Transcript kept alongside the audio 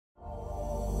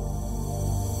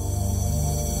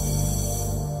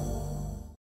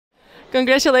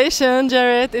Congratulations,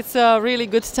 Jarret. It's a really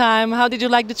good time. How did you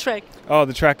like the track? Oh,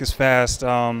 the track is fast.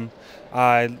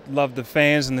 I love the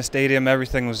fans in the stadium.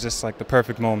 Everything was just like the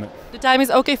perfect moment. The time is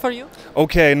okay for you?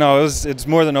 Okay, no, it's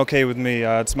more than okay with me.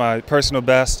 It's my personal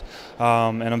best,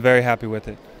 and I'm very happy with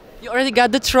it. You already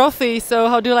got the trophy, so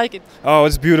how do you like it? Oh,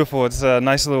 it's beautiful. It's a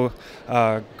nice little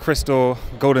crystal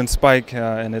golden spike,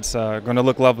 and it's going to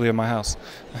look lovely in my house.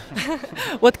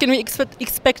 What can we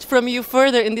expect from you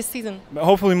further in this season?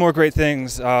 Hopefully more great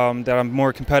things, that I'm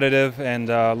more competitive, and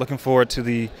looking forward to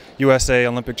the USA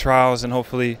Olympic trials, and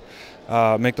hopefully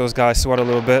make those guys sweat a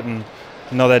little bit and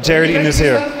know that Jarret Eaton is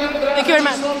here. Thank you very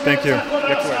much. Thank you.